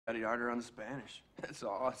Studied harder on the Spanish. That's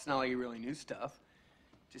all. It's not like he really knew stuff.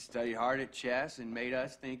 Just studied hard at chess and made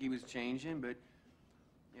us think he was changing, but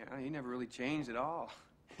yeah, he never really changed at all.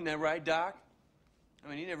 Isn't that right, Doc? I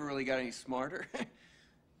mean, he never really got any smarter.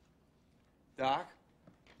 Doc?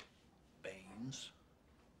 Baines.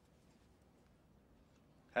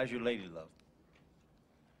 How's your lady love?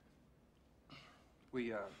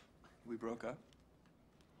 We broke up.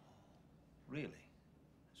 Really?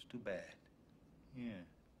 It's too bad. Yeah.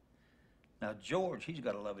 Now, George, he's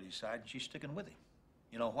got a love at his side, and she's sticking with him.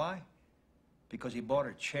 You know why? Because he bought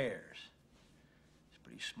her chairs. It's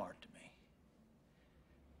pretty smart to me.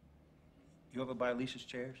 You ever buy Lisa's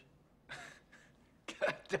chairs?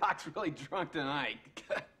 Doc's really drunk tonight.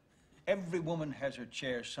 Every woman has her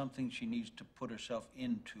chair, something she needs to put herself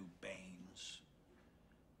into, Baines.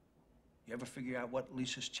 You ever figure out what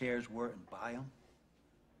Lisa's chairs were and buy them?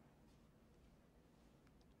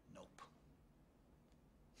 Nope.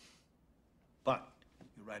 But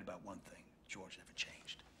you're right about one thing. George, if